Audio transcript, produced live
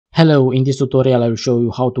Hello, in this tutorial I will show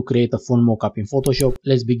you how to create a phone mockup in Photoshop.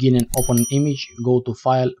 Let's begin and open an image. Go to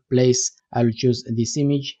File, Place. I will choose this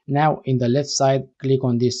image. Now in the left side, click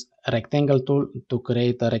on this rectangle tool to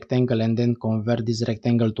create a rectangle and then convert this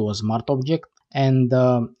rectangle to a smart object. And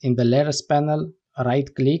in the layers panel, right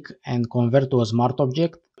click and convert to a smart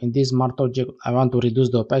object. In this smart object, I want to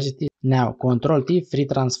reduce the opacity. Now ctrl+t, free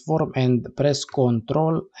transform, and press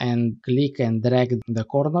ctrl and click and drag the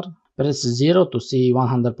corner. Press 0 to see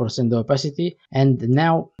 100% the opacity, and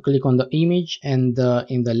now click on the image and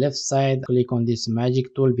in the left side click on this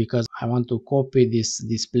magic tool because I want to copy this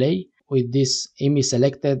display. With this image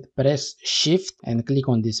selected, press shift and click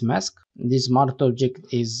on this mask. This smart object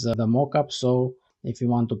is the mockup, so if you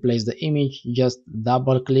want to place the image, just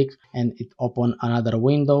double click and it open another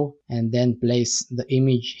window and then place the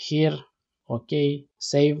image here. Okay,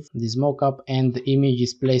 save this mockup and the image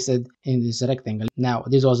is placed in this rectangle. Now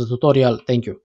this was a tutorial. Thank you.